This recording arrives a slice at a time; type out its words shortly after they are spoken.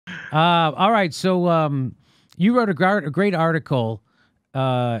All right. So you wrote a great article.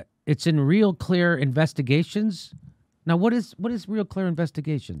 It's in Real Clear Investigations. Now, what is Real Clear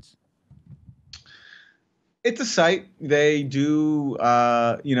Investigations? It's a site. They do,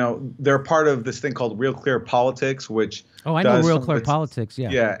 they're part of this thing called Real Clear Politics, which I know Real Clear Politics. Yeah.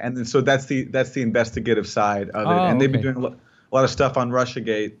 Yeah, and then, so that's the investigative side of it. And they've been doing a lot of stuff on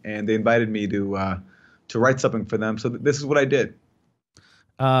Russiagate, and they invited me to write something for them. So this is what I did.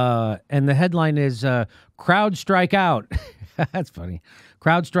 And the headline is "Crowd Strike Out." That's funny.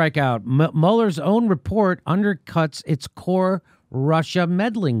 Crowd strike out. Mueller's own report undercuts its core Russia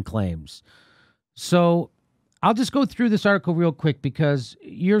meddling claims. So I'll just go through this article real quick because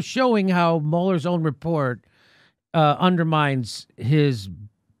you're showing how Mueller's own report undermines his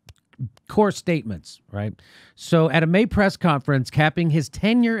core statements, right? So at a May press conference capping his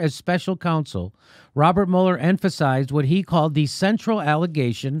tenure as special counsel, Robert Mueller emphasized what he called the central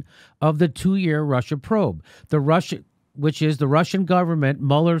allegation of the 2-year Russia probe. Which is the Russian government,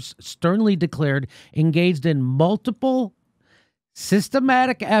 Mueller sternly declared, engaged in multiple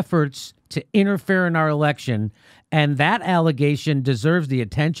systematic efforts to interfere in our election, and that allegation deserves the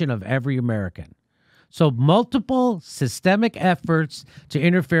attention of every American. So multiple systemic efforts to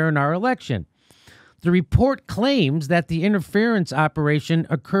interfere in our election. The report claims that the interference operation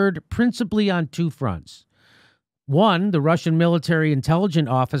occurred principally on two fronts. One, the Russian military intelligence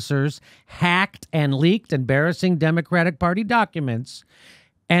officers hacked and leaked embarrassing Democratic Party documents,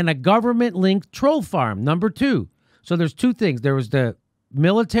 and a government-linked troll farm, number two. So there's two things. There was the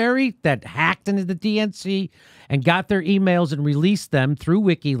military that hacked into the DNC and got their emails and released them through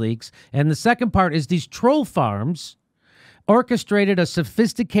WikiLeaks. And the second part is these troll farms orchestrated a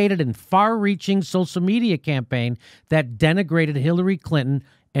sophisticated and far-reaching social media campaign that denigrated Hillary Clinton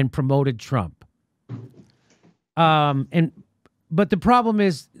and promoted Trump. But the problem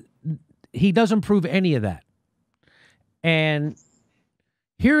is he doesn't prove any of that. And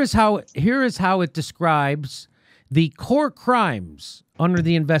here is how it describes the core crimes under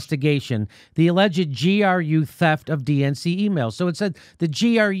the investigation, the alleged GRU theft of DNC emails. So it said the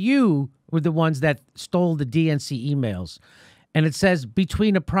GRU were the ones that stole the DNC emails. And it says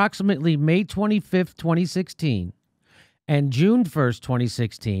between approximately May 25th, 2016 and June 1st,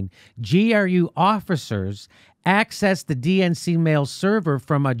 2016, GRU officers accessed the DNC mail server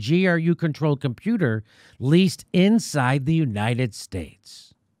from a GRU-controlled computer leased inside the United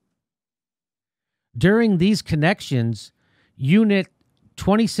States. During these connections, Unit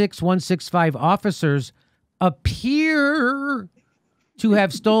 26165 officers appear to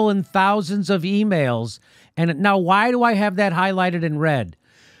have stolen thousands of emails. And now, why do I have that highlighted in red?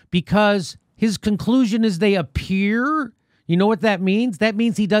 Because his conclusion is they appear. You know what that means? That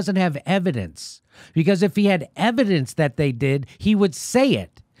means he doesn't have evidence. Because if he had evidence that they did, he would say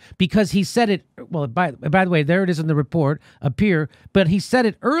it. Because he said it, well, by the way, there it is in the report, appear, but he said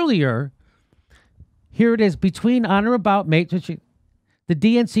it earlier. Here it is, between on or about May, the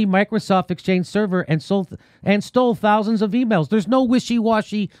DNC Microsoft Exchange server and stole thousands of emails. There's no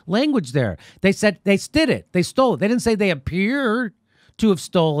wishy-washy language there. They said they did it. They stole it. They didn't say they appear to have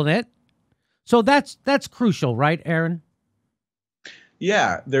stolen it. So that's crucial, right, Aaron?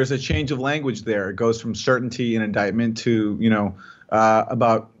 Yeah, there's a change of language there. It goes from certainty in indictment to,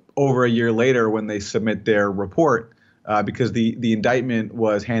 about over a year later when they submit their report, because the indictment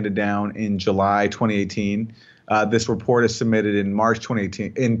was handed down in July 2018. This report is submitted in March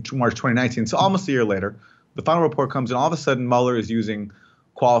 2019, so almost a year later. The final report comes, and all of a sudden Mueller is using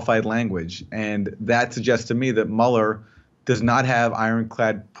qualified language, and that suggests to me that Mueller does not have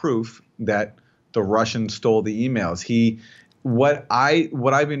ironclad proof that the Russians stole the emails. What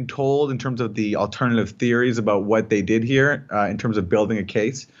I've been told in terms of the alternative theories about what they did here, in terms of building a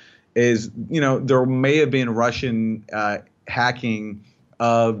case, is there may have been Russian hacking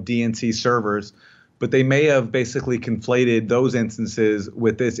of DNC servers, but they may have basically conflated those instances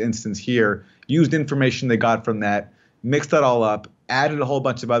with this instance here, used information they got from that, mixed that all up, added a whole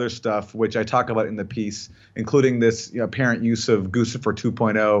bunch of other stuff, which I talk about in the piece, including this apparent use of Guccifer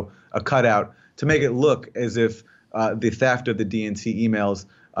 2.0, a cutout, to make it look as if the theft of the DNC emails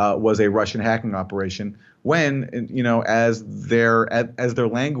was a Russian hacking operation, when as their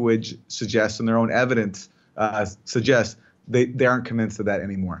language suggests and their own evidence suggests, they aren't convinced of that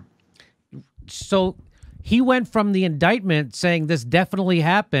anymore. So he went from the indictment saying this definitely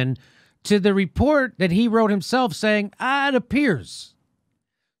happened to the report that he wrote himself saying, it appears.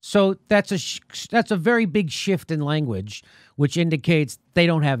 So that's a very big shift in language, which indicates they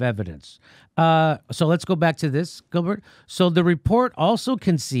don't have evidence. So let's go back to this, Gilbert. So the report also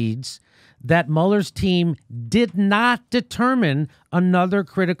concedes that Mueller's team did not determine another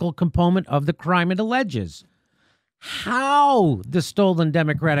critical component of the crime it alleges. How the stolen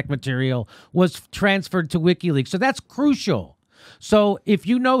Democratic material was transferred to WikiLeaks. So that's crucial. So if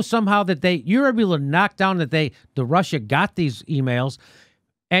you know somehow that you're able to knock down that the Russia got these emails,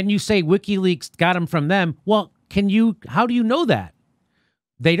 and you say WikiLeaks got them from them, well, how do you know that?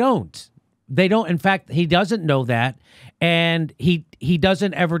 They don't. In fact, he doesn't know that, and he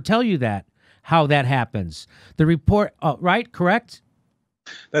doesn't ever tell you that, how that happens. The report, right? Correct?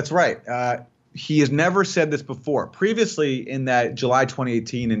 That's right. He has never said this before. Previously, in that July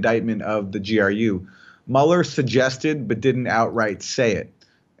 2018 indictment of the GRU, Mueller suggested but didn't outright say it.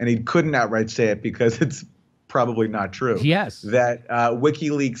 And he couldn't outright say it because it's probably not true. Yes. That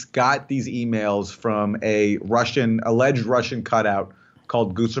WikiLeaks got these emails from a alleged Russian cutout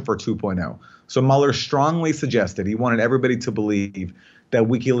called Guccifer 2.0. So Mueller strongly suggested, he wanted everybody to believe that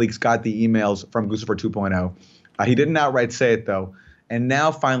WikiLeaks got the emails from Guccifer 2.0. He didn't outright say it, though. And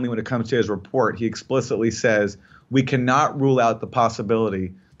now, finally, when it comes to his report, he explicitly says, we cannot rule out the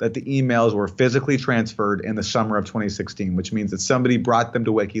possibility that the emails were physically transferred in the summer of 2016, which means that somebody brought them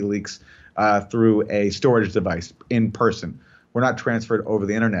to WikiLeaks through a storage device in person. Were not transferred over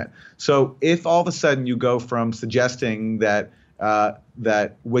the internet. So if all of a sudden you go from suggesting that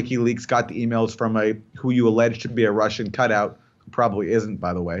WikiLeaks got the emails from who you allege to be a Russian cutout, who probably isn't,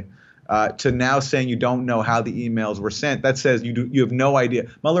 by the way, to now saying you don't know how the emails were sent, that says you have no idea.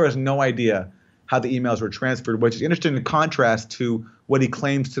 Mueller has no idea how the emails were transferred, which is interesting in contrast to what he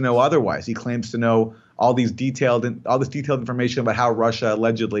claims to know otherwise. He claims to know all this detailed information about how Russia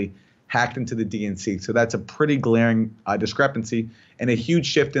allegedly hacked into the DNC. So that's a pretty glaring discrepancy and a huge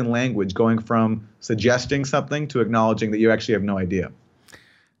shift in language, going from suggesting something to acknowledging that you actually have no idea.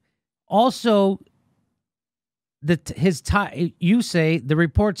 Also, you say the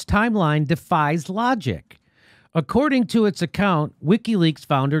report's timeline defies logic. According to its account, WikiLeaks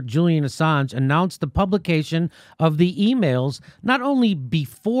founder Julian Assange announced the publication of the emails not only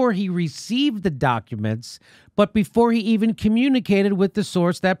before he received the documents, but before he even communicated with the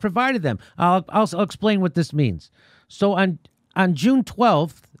source that provided them. I'll explain what this means. So on June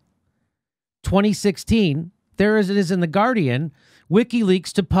 12th, 2016, there it is in The Guardian,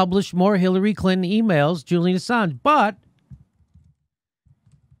 WikiLeaks to publish more Hillary Clinton emails, Julian Assange. But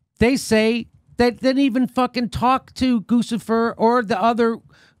they say they didn't even fucking talk to Guccifer or the other,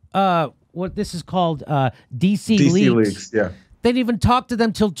 what this is called, DC Leaks. Yeah. They didn't even talk to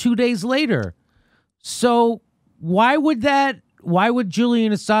them till 2 days later. So why would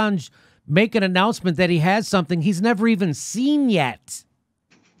Julian Assange make an announcement that he has something he's never even seen yet?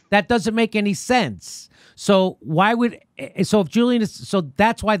 That doesn't make any sense. So so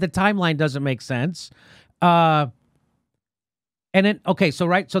that's why the timeline doesn't make sense. And then, okay, so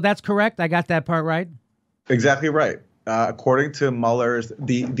that's correct. I got that part right. Exactly right. According to Mueller's,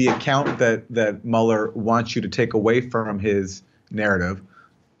 the account that Mueller wants you to take away from his narrative,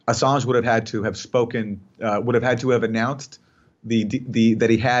 Assange would have had to have spoken, would have had to have announced that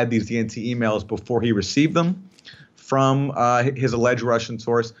he had these DNC emails before he received them from his alleged Russian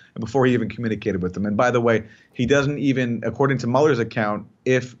source and before he even communicated with them. And by the way, he doesn't even, according to Mueller's account,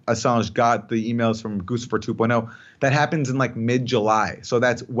 if Assange got the emails from Guccifer 2.0, that happens in like mid-July. So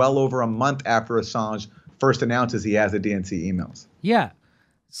that's well over a month after Assange first announces he has the DNC emails. Yeah.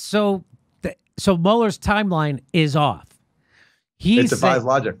 So Mueller's timeline is off. It defies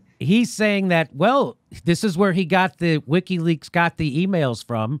logic. He's saying that, well, this is where WikiLeaks got the emails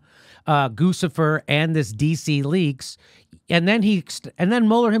from, Guccifer and this DC leaks. And then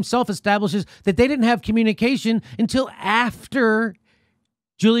Mueller himself establishes that they didn't have communication until after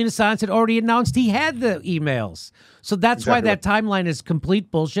Julian Assange had already announced he had the emails. So that's why that timeline is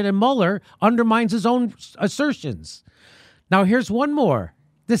complete bullshit, and Mueller undermines his own assertions. Now, here's one more.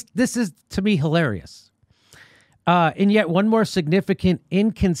 This is, to me, hilarious. And yet one more significant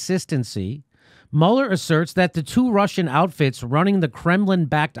inconsistency. Mueller asserts that the two Russian outfits running the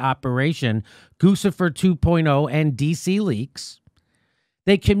Kremlin-backed operation, Guccifer 2.0 and DC Leaks,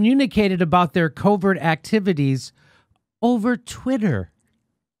 they communicated about their covert activities over Twitter.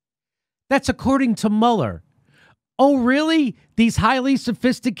 That's according to Mueller. Oh, really? These highly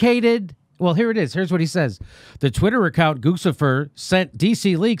sophisticated... Well, here it is. Here's what he says. The Twitter account Guccifer sent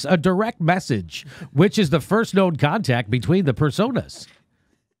DC Leaks a direct message, which is the first known contact between the personas.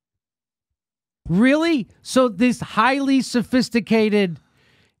 Really? So this highly sophisticated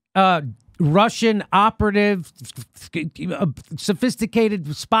Russian operative,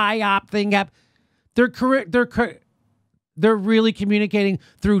 sophisticated spy op thing, they're They're really communicating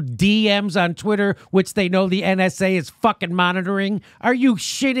through DMs on Twitter, which they know the NSA is fucking monitoring. Are you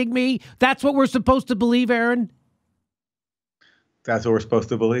shitting me? That's what we're supposed to believe, Aaron? That's what we're supposed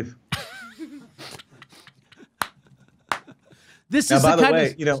to believe. This now, is by the kind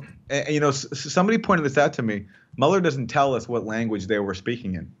way, somebody pointed this out to me. Mueller doesn't tell us what language they were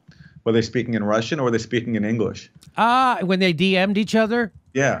speaking in. Were they speaking in Russian or were they speaking in English? When they DM'd each other?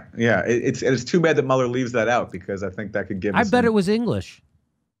 Yeah. It's too bad that Mueller leaves that out because I think that could give us. I bet it was English.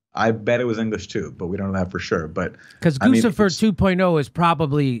 I bet it was English too, but we don't know that for sure. But because Guccifer 2.0 is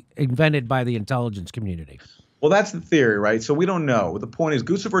probably invented by the intelligence community. Well, that's the theory, right? So we don't know. The point is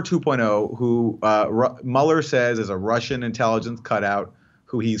Guccifer 2.0, who Mueller says is a Russian intelligence cutout,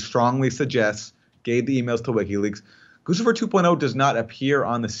 who he strongly suggests gave the emails to WikiLeaks. Guccifer 2.0 does not appear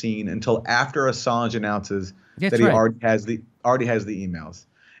on the scene until after Assange announces that he already has the emails.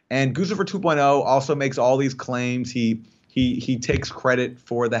 And Guccifer 2.0 also makes all these claims. He takes credit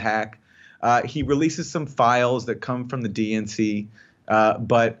for the hack. He releases some files that come from the DNC,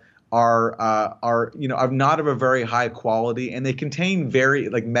 but are not of a very high quality, and they contain very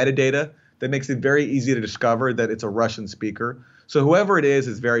metadata that makes it very easy to discover that it's a Russian speaker. So whoever it is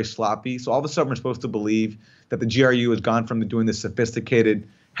very sloppy. So all of a sudden we're supposed to believe that the GRU has gone from doing this sophisticated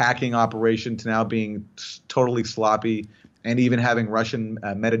hacking operation to now being totally sloppy and even having Russian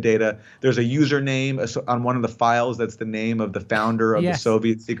metadata. There's a username on one of the files that's the name of the founder of the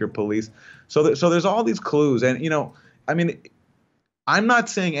Soviet secret police. So there's all these clues, and I'm not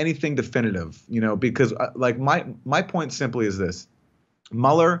saying anything definitive, because my point simply is this: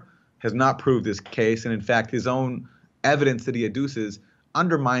 Mueller has not proved his case, and in fact, his own evidence that he adduces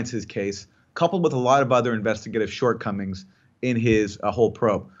undermines his case, coupled with a lot of other investigative shortcomings in his whole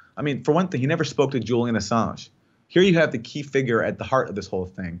probe. I mean, for one thing, he never spoke to Julian Assange. Here you have the key figure at the heart of this whole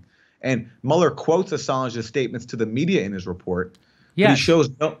thing, and Mueller quotes Assange's statements to the media in his report. Yes. But he shows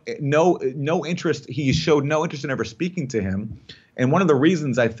no interest. He showed no interest in ever speaking to him. And one of the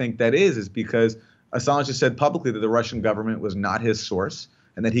reasons I think that is because Assange has said publicly that the Russian government was not his source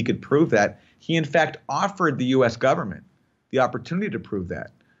and that he could prove that. He, in fact, offered the U.S. government the opportunity to prove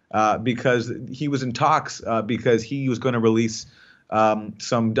that because he was in talks because he was going to release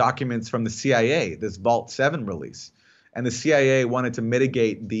some documents from the CIA, this Vault 7 release. And the CIA wanted to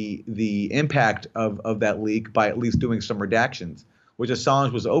mitigate the impact of that leak by at least doing some redactions, which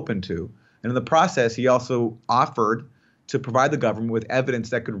Assange was open to. And in the process, he also offered to provide the government with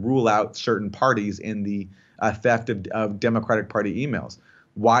evidence that could rule out certain parties in the theft of Democratic Party emails,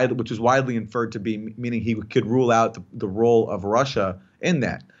 which was widely inferred to be meaning he could rule out the role of Russia in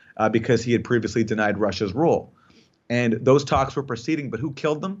that because he had previously denied Russia's role. And those talks were proceeding, but who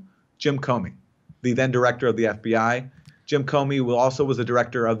killed them? Jim Comey, the then director of the FBI. Jim Comey also was the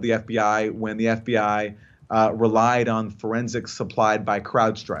director of the FBI when the FBI relied on forensics supplied by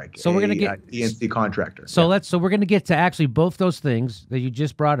CrowdStrike, so we're going to get DNC contractor. So we're going to get to actually both those things that you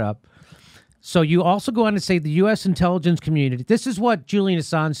just brought up. So you also go on to say the U.S. intelligence community. This is what Julian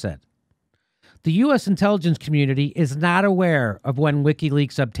Assange said. The U.S. intelligence community is not aware of when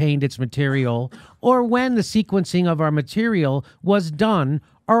WikiLeaks obtained its material or when the sequencing of our material was done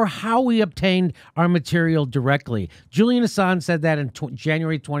or how we obtained our material directly. Julian Assange said that in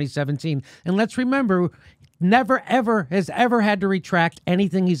January 2017. And let's remember, never, ever has ever had to retract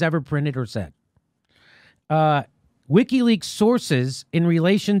anything he's ever printed or said. WikiLeaks sources in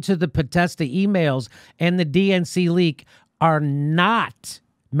relation to the Podesta emails and the DNC leak are not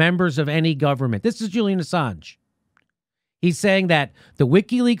members of any government. This is Julian Assange. He's saying that the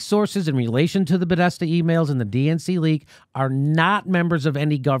WikiLeaks sources in relation to the Podesta emails and the DNC leak are not members of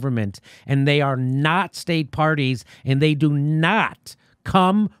any government, and they are not state parties, and they do not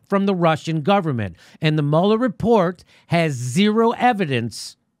come from the Russian government. And the Mueller report has zero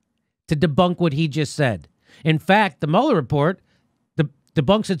evidence to debunk what he just said. In fact, the Mueller report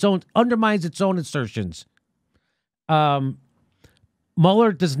undermines its own assertions.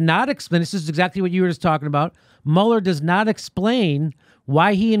 Mueller does not explain, this is exactly what you were just talking about, Mueller does not explain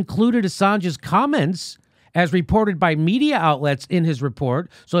why he included Assange's comments as reported by media outlets in his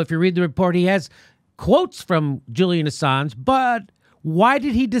report. So if you read the report, he has quotes from Julian Assange, but why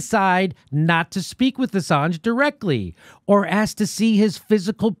did he decide not to speak with Assange directly or ask to see his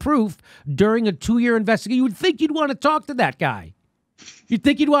physical proof during a 2-year investigation? You would think you'd want to talk to that guy. You'd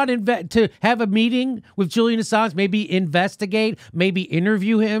think you'd want to have a meeting with Julian Assange, maybe investigate, maybe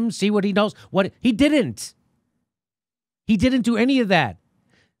interview him, see what he knows. What he didn't. He didn't do any of that.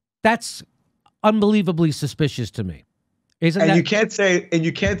 That's unbelievably suspicious to me. You can't say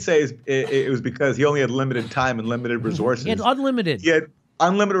it was because he only had limited time and limited resources. He had unlimited. He had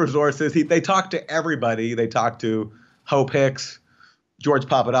unlimited resources. They talked to everybody. They talked to Hope Hicks, George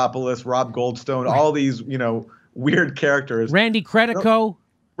Papadopoulos, Rob Goldstone, all these, weird characters. Randy Credico.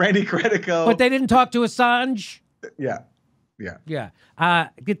 Randy Credico. But they didn't talk to Assange. Yeah.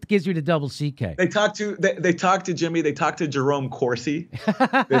 It gives you the double CK. They talked to Jimmy. They talked to Jerome Corsi,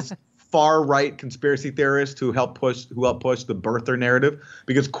 this far right conspiracy theorist who helped push the birther narrative,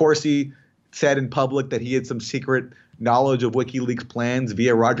 because Corsi said in public that he had some secret knowledge of WikiLeaks plans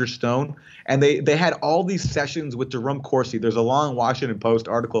via Roger Stone. And they had all these sessions with Jerome Corsi. There's a long Washington Post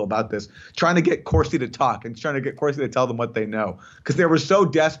article about this, trying to get Corsi to talk and trying to get Corsi to tell them what they know, because they were so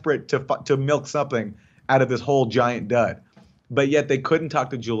desperate to milk something out of this whole giant dud. But yet they couldn't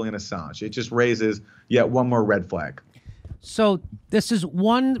talk to Julian Assange. It just raises yet one more red flag. So this is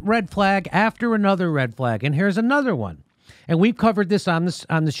one red flag after another red flag. And here's another one. And we've covered this on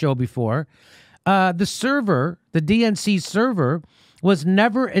the show before. The server, the DNC server, was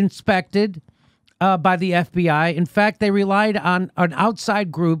never inspected by the FBI. In fact, they relied on an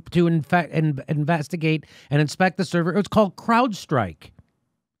outside group to investigate and inspect the server. It was called CrowdStrike.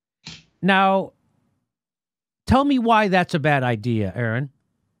 Now, tell me why that's a bad idea, Aaron.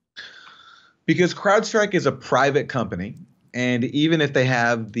 Because CrowdStrike is a private company, and even if they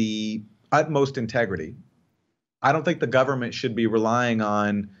have the utmost integrity, I don't think the government should be relying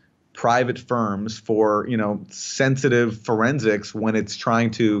on private firms for, sensitive forensics when it's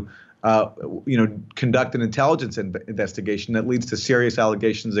trying to, conduct an intelligence investigation that leads to serious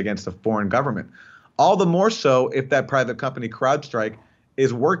allegations against a foreign government. All the more so if that private company, CrowdStrike,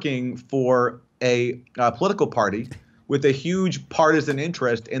 is working for a political party with a huge partisan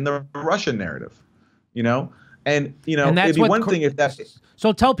interest in the Russian narrative, and it'd be one thing if that.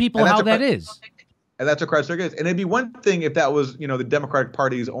 So tell people how that is. And that's what CrowdStrike is. And it'd be one thing if that was, the Democratic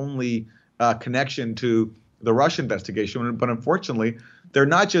Party's only connection to the Russian investigation. But unfortunately, they're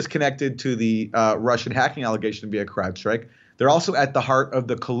not just connected to the Russian hacking allegation via CrowdStrike. They're also at the heart of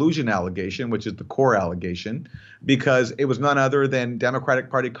the collusion allegation, which is the core allegation, because it was none other than Democratic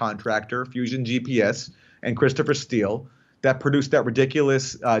Party contractor Fusion GPS and Christopher Steele that produced that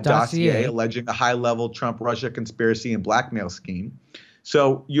ridiculous dossier alleging a high-level Trump-Russia conspiracy and blackmail scheme.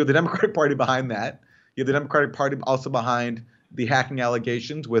 So you have the Democratic Party behind that. You have the Democratic Party also behind the hacking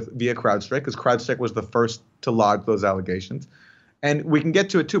allegations via CrowdStrike, because CrowdStrike was the first to lodge those allegations. And we can get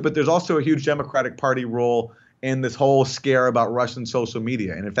to it too, but there's also a huge Democratic Party role in this whole scare about Russian social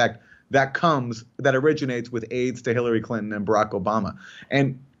media. And in fact, that originates with aides to Hillary Clinton and Barack Obama.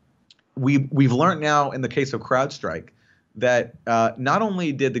 And we've learned now in the case of CrowdStrike that not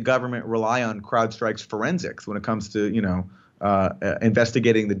only did the government rely on CrowdStrike's forensics when it comes to,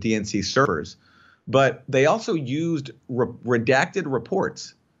 investigating the DNC servers, but they also used redacted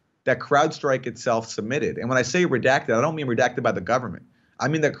reports that CrowdStrike itself submitted. And when I say redacted, I don't mean redacted by the government. I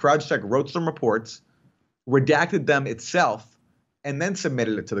mean that CrowdStrike wrote some reports, redacted them itself, and then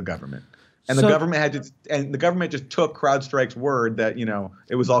submitted it to the government. And the government just took CrowdStrike's word that,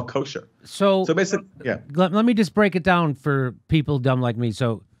 it was all kosher. So basically, yeah. Let me just break it down for people dumb like me.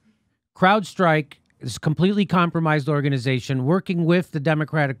 So CrowdStrike is a completely compromised organization working with the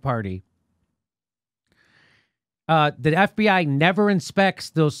Democratic Party. The FBI never inspects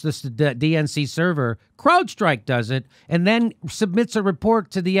the DNC server. CrowdStrike does it and then submits a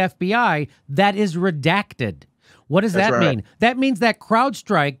report to the FBI that is redacted. What does that mean? That means that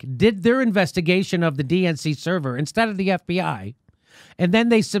CrowdStrike did their investigation of the DNC server instead of the FBI. And then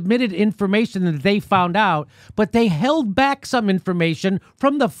they submitted information that they found out, but they held back some information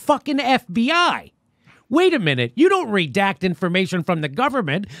from the fucking FBI. Wait a minute, you don't redact information from the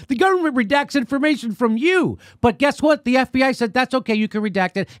government. The government redacts information from you. But guess what? The FBI said, that's okay, you can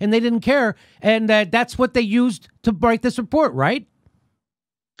redact it, and they didn't care. And that's what they used to write this report, right?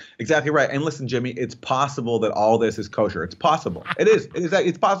 Exactly right. And listen, Jimmy, it's possible that all this is kosher. It's possible. It is.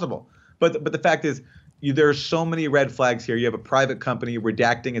 It's possible. But the fact is, there are so many red flags here. You have a private company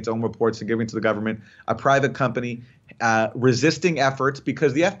redacting its own reports and giving to the government, a private company resisting efforts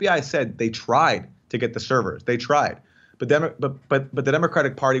because the FBI said they tried to get the servers. They tried. But the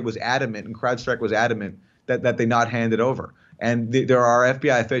Democratic Party was adamant, and CrowdStrike was adamant that they not hand it over. And there are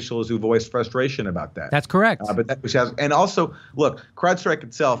FBI officials who voiced frustration about that. That's correct. And also, look, CrowdStrike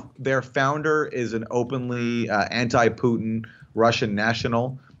itself, their founder is an openly anti-Putin Russian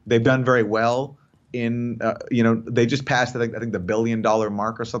national. They've done very well in, they just passed, I think the $1 billion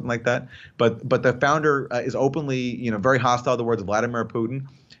mark or something like that. But the founder is openly, very hostile towards Vladimir Putin.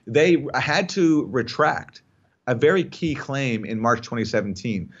 They had to retract a very key claim in March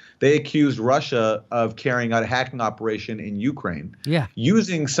 2017. They accused Russia of carrying out a hacking operation in Ukraine,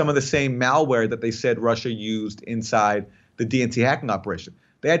 using some of the same malware that they said Russia used inside the DNC hacking operation.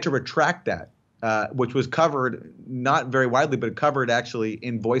 They had to retract that which was covered not very widely, but covered actually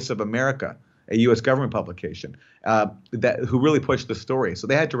in Voice of America, a U.S. government publication, who really pushed the story. So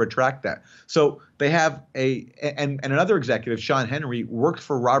they had to retract that. So they have and another executive, Sean Henry, worked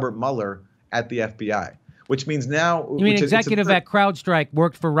for Robert Mueller at the FBI, which means now. You mean executive at CrowdStrike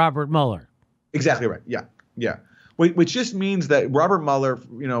worked for Robert Mueller? Exactly right. Yeah, yeah. Which just means that Robert Mueller,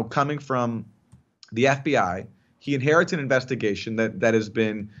 coming from the FBI, he inherits an investigation that has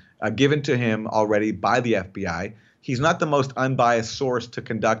been given to him already by the FBI. He's not the most unbiased source to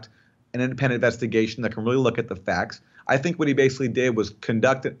conduct an independent investigation that can really look at the facts. I think what he basically did was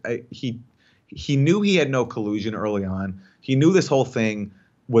conduct he knew he had no collusion early on. He knew this whole thing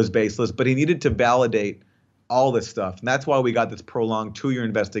was baseless, but he needed to validate all this stuff. And that's why we got this prolonged 2-year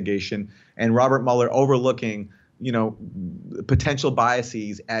investigation and Robert Mueller overlooking, potential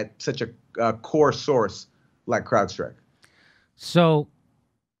biases at such a core source like CrowdStrike. So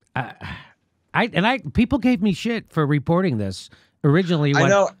people gave me shit for reporting this originally. I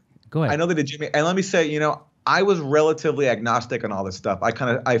know. Go ahead. I know they did, Jimmy. And let me say, I was relatively agnostic on all this stuff.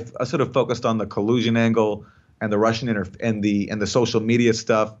 I sort of focused on the collusion angle and the Russian and the social media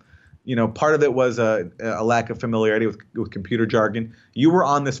stuff. Part of it was a lack of familiarity with computer jargon. You were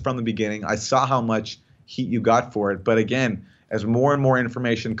on this from the beginning. I saw how much heat you got for it. But again, as more and more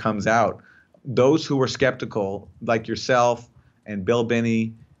information comes out, those who were skeptical, like yourself and Bill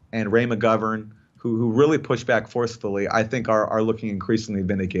Binney and Ray McGovern, who really pushed back forcefully, I think are looking increasingly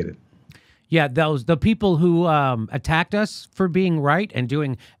vindicated. Yeah, the people who attacked us for being right and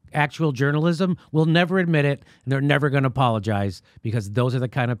doing actual journalism will never admit it, and they're never going to apologize, because those are the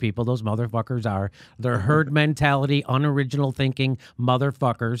kind of people those motherfuckers are. They're herd mentality, unoriginal thinking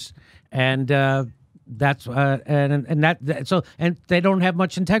motherfuckers, and that's and they don't have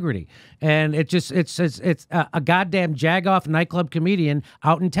much integrity, and it's a goddamn jagoff nightclub comedian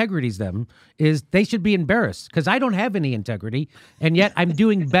out integrities them. They should be embarrassed, because I don't have any integrity, and yet I'm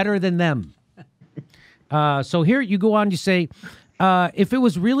doing better than them. So here you go on, you say, if it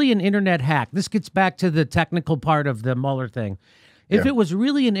was really an internet hack, this gets back to the technical part of the Mueller thing. If it was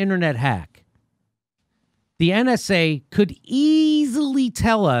really an internet hack, the NSA could easily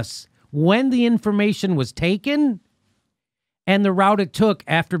tell us when the information was taken and the route it took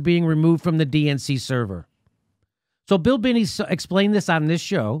after being removed from the DNC server. So Bill Binney explained this on this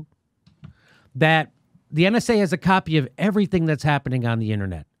show, that the NSA has a copy of everything that's happening on the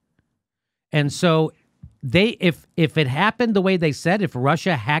internet. And so if it happened the way they said, if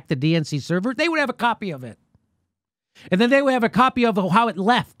Russia hacked the DNC server, they would have a copy of it. And then they would have a copy of how it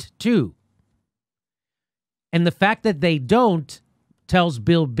left, too. And the fact that they don't tells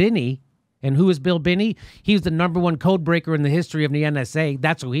Bill Binney, and who is Bill Binney? He was the #1 code breaker in the history of the NSA.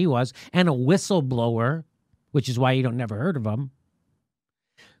 That's who he was. And a whistleblower, which is why you don't never heard of him.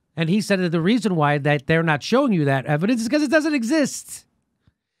 And he said that the reason why that they're not showing you that evidence is because it doesn't exist.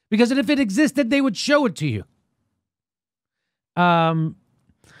 Because if it existed, they would show it to you.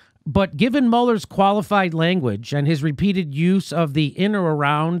 But given Mueller's qualified language and his repeated use of the in or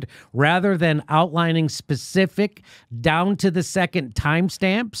around rather than outlining specific down-to-the-second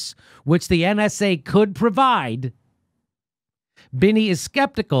timestamps, which the NSA could provide, Binney is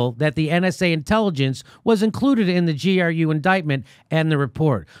skeptical that the NSA intelligence was included in the GRU indictment and the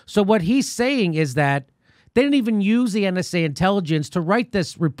report. So what he's saying is that they didn't even use the NSA intelligence to write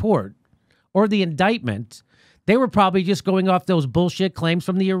this report or the indictment. They were probably just going off those bullshit claims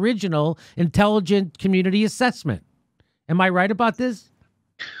from the original intelligent community assessment. Am I right about this?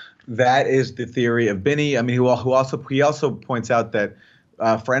 That is the theory of Binney. I mean, he also points out that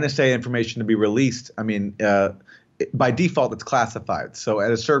for NSA information to be released, I mean, by default, it's classified. So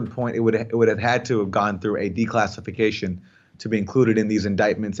at a certain point, it would have had to have gone through a declassification to be included in these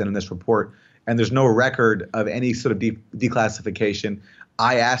indictments and in this report. And there's no record of any sort of declassification.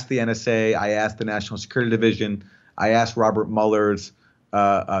 I asked the NSA, I asked the National Security Division, I asked Robert Mueller's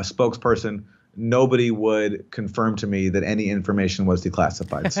spokesperson. Nobody would confirm to me that any information was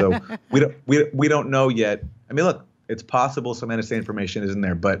declassified. So we don't know yet. I mean, look, it's possible some NSA information is in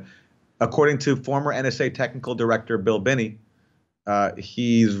there, but according to former NSA technical director Bill Binney,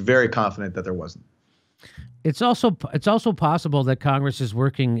 he's very confident that there wasn't. It's also possible that Congress is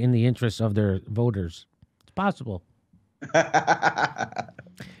working in the interests of their voters. It's possible.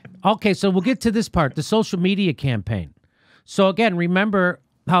 Okay, so we'll get to this part, the social media campaign. So again, remember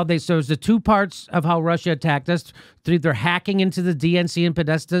how there's the two parts of how Russia attacked us through their hacking into the DNC and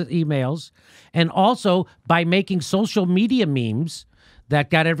Podesta emails, and also by making social media memes that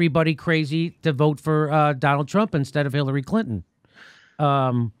got everybody crazy to vote for Donald Trump instead of Hillary Clinton.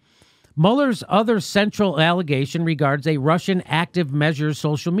 Mueller's other central allegation regards a Russian active measures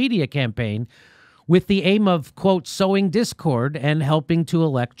social media campaign with the aim of, quote, sowing discord and helping to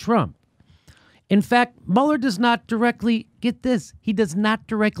elect Trump. In fact, Mueller does not directly, get this, he does not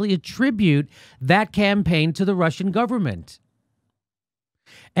directly attribute that campaign to the Russian government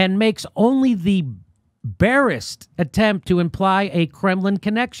and makes only the barest attempt to imply a Kremlin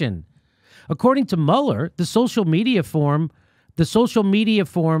connection. According to Mueller, the social media form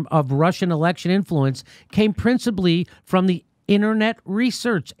of Russian election influence came principally from the Internet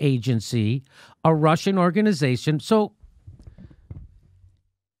Research Agency, a Russian organization. So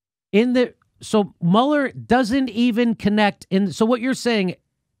Mueller doesn't even connect so what you're saying,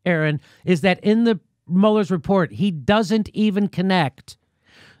 Aaron, is that in the Mueller's report, he doesn't even connect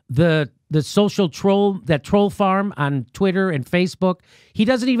the social troll farm on Twitter and Facebook. He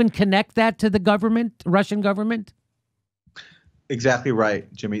doesn't even connect that to the government, Russian government. Exactly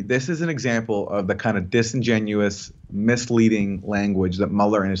right, Jimmy. This is an example of the kind of disingenuous, misleading language that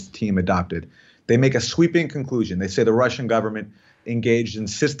Mueller and his team adopted. They make a sweeping conclusion. They say the Russian government engaged in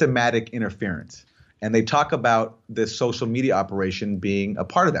systematic interference. And they talk about this social media operation being a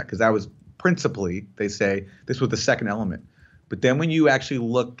part of that, because that was principally, they say, this was the second element. But then when you actually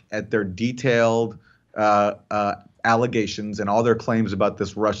look at their detailed allegations and all their claims about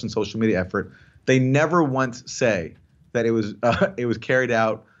this Russian social media effort, they never once say that it was carried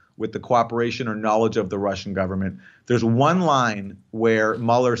out with the cooperation or knowledge of the Russian government. There's one line where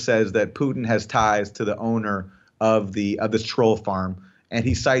Mueller says that Putin has ties to the owner of this troll farm, and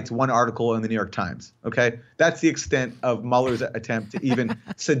he cites one article in the New York Times. Okay, that's the extent of Mueller's attempt to even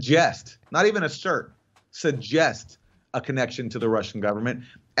suggest, not even assert, suggest a connection to the Russian government.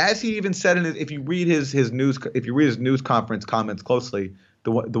 As he even said if you read his news conference comments closely,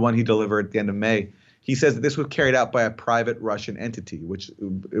 the one he delivered at the end of May, he says that this was carried out by a private Russian entity, which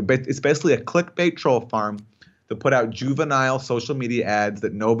it's basically a clickbait troll farm that put out juvenile social media ads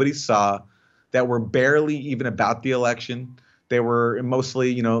that nobody saw, that were barely even about the election. They were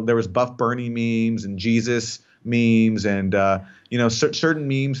mostly, there was Buff Bernie memes and Jesus memes and, certain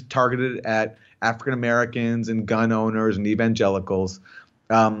memes targeted at African Americans and gun owners and evangelicals.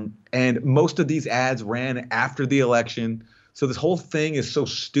 And most of these ads ran after the election. So this whole thing is so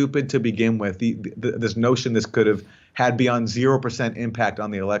stupid to begin with. This notion this could have had beyond 0% impact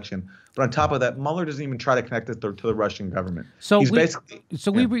on the election. But on top of that, Mueller doesn't even try to connect it to the Russian government. So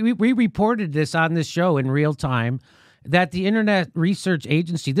we reported this on this show in real time, that the Internet Research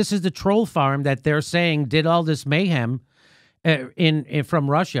Agency, this is the troll farm that they're saying did all this mayhem from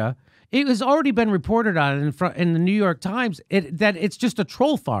Russia. It has already been reported on in the New York Times that it's just a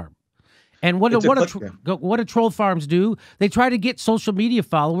troll farm. And what do troll farms do? They try to get social media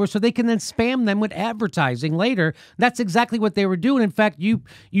followers so they can then spam them with advertising later. That's exactly what they were doing. In fact,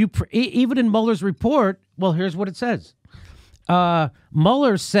 even in Mueller's report, well, here's what it says.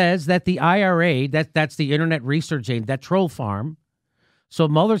 Mueller says that the IRA, that's the Internet Research Agency, that troll farm. So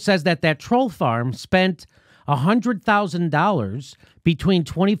Mueller says that troll farm spent $100,000 between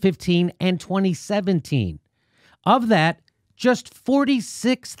 2015 and 2017. Of that, just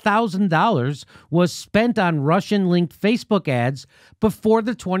 $46,000 was spent on Russian-linked Facebook ads before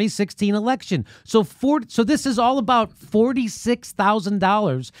the 2016 election. So this is all about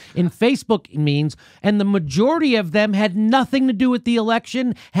 $46,000 in Facebook memes, and the majority of them had nothing to do with the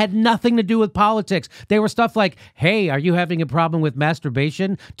election, had nothing to do with politics. They were stuff like, hey, are you having a problem with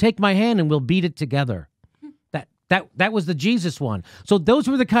masturbation? Take my hand and we'll beat it together. That was the Jesus one. So those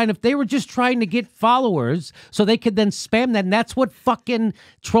were they were just trying to get followers so they could then spam that. And that's what fucking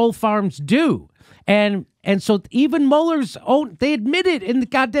troll farms do. And so even Mueller's own, they admitted in the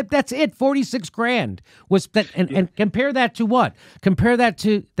goddamn, that's it, 46 grand was that. And compare that to what? Compare that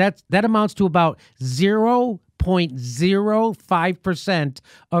to, that amounts to about 0.05%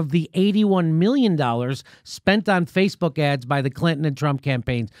 of the $81 million spent on Facebook ads by the Clinton and Trump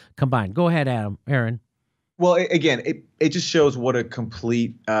campaigns combined. Go ahead, Aaron. Well, again, it just shows what a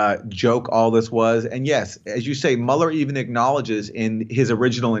complete joke all this was. And yes, as you say, Mueller even acknowledges in his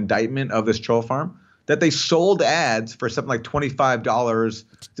original indictment of this troll farm that they sold ads for something like $25.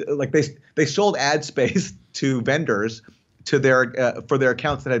 Like they sold ad space to vendors for their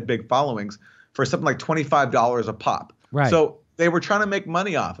accounts that had big followings for something like $25 a pop. Right. So they were trying to make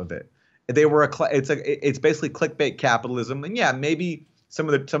money off of it. It's basically clickbait capitalism. And yeah, maybe some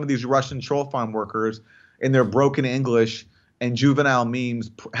of these Russian troll farm workers in their broken English and juvenile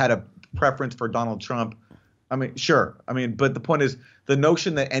memes had a preference for Donald Trump. I mean, sure. I mean, but the point is, the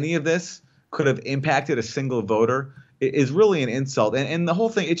notion that any of this could have impacted a single voter is really an insult. And the whole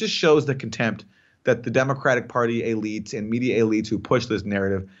thing, it just shows the contempt that the Democratic Party elites and media elites who push this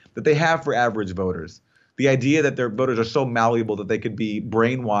narrative that they have for average voters. The idea that their voters are so malleable that they could be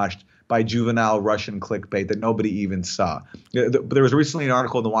brainwashed by juvenile Russian clickbait that nobody even saw. There was recently an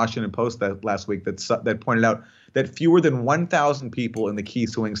article in the Washington Post last week that pointed out that fewer than 1,000 people in the key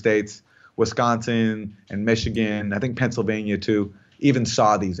swing states, Wisconsin and Michigan, I think Pennsylvania too, even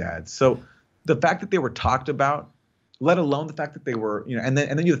saw these ads. So the fact that they were talked about, let alone the fact that they were, and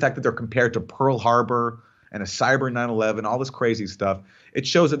then the fact that they're compared to Pearl Harbor and a cyber 9/11, all this crazy stuff, it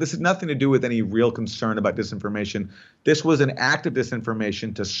shows that this has nothing to do with any real concern about disinformation. This was an act of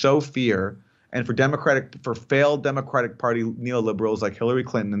disinformation to sow fear, and for failed Democratic Party neoliberals like Hillary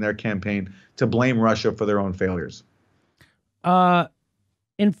Clinton and their campaign to blame Russia for their own failures.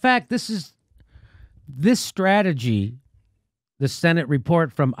 In fact, this strategy. The Senate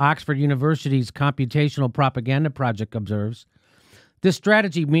report from Oxford University's Computational Propaganda Project observes, this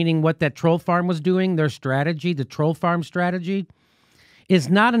strategy, meaning what that troll farm was doing, their strategy, the troll farm strategy, is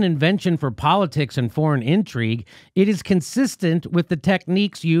not an invention for politics and foreign intrigue. It is consistent with the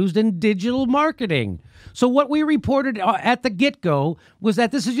techniques used in digital marketing. So what we reported at the get-go was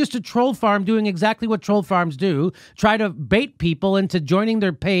that this is just a troll farm doing exactly what troll farms do, try to bait people into joining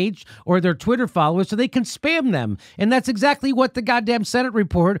their page or their Twitter followers so they can spam them. And that's exactly what the goddamn Senate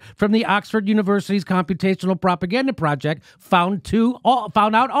report from the Oxford University's Computational Propaganda Project found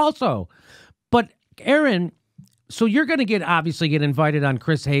out also. But Aaron, so you're going to obviously get invited on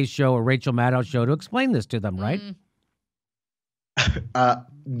Chris Hayes' show or Rachel Maddow's show to explain this to them, right?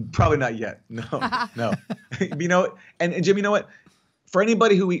 Probably not yet. No. And Jim, you know what? For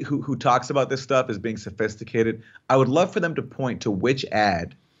anybody who talks about this stuff as being sophisticated, I would love for them to point to which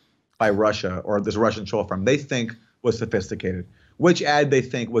ad by Russia or this Russian troll farm they think was sophisticated, which ad they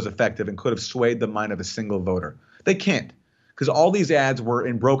think was effective and could have swayed the mind of a single voter. They can't. Because all these ads were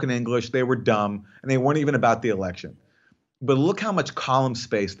in broken English, they were dumb, and they weren't even about the election. But look how much column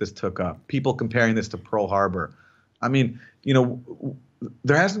space this took up. People comparing this to Pearl Harbor. I mean,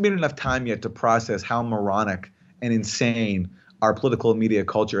 there hasn't been enough time yet to process how moronic and insane our political media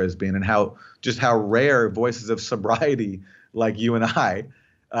culture has been, and how rare voices of sobriety like you and I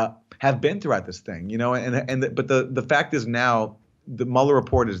have been throughout this thing. But the fact is now the Mueller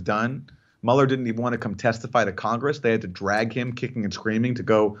report is done. Mueller didn't even want to come testify to Congress. They had to drag him kicking and screaming to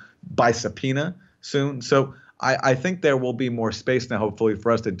go by subpoena soon. So I think there will be more space now, hopefully,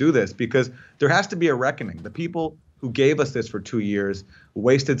 for us to do this, because there has to be a reckoning. The people who gave us this for 2 years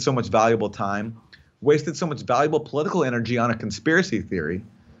wasted so much valuable time, wasted so much valuable political energy on a conspiracy theory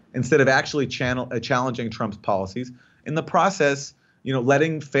instead of actually challenging Trump's policies. In the process,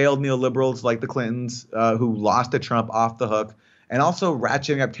 letting failed neoliberals like the Clintons who lost to Trump off the hook, and also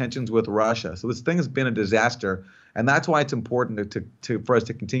ratcheting up tensions with Russia. So this thing has been a disaster, and that's why it's important for us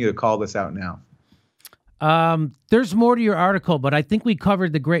to continue to call this out now. There's more to your article, but I think we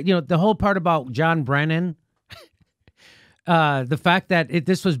covered the whole part about John Brennan. The fact that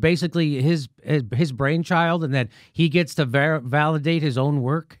this was basically his brainchild and that he gets to validate his own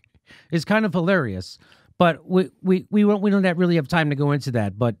work is kind of hilarious. But we don't really have time to go into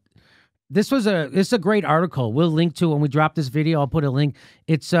that. But this is a great article. We'll link to when we drop this video. I'll put a link.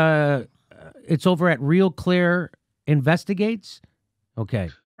 It's over at Real Clear Investigates. Okay.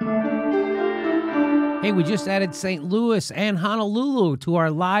 Hey, we just added St. Louis and Honolulu to our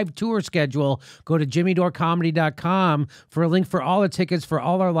live tour schedule. Go to jimmydorecomedy.com for a link for all the tickets for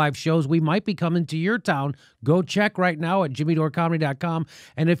all our live shows. We might be coming to your town. Go check right now at jimmydorecomedy.com.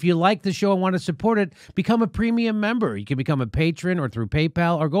 And if you like the show and want to support it, become a premium member. You can become a patron or through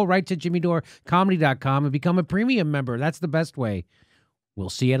PayPal, or go right to jimmydorecomedy.com and become a premium member. That's the best way. We'll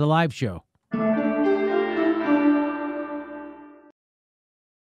see you at a live show.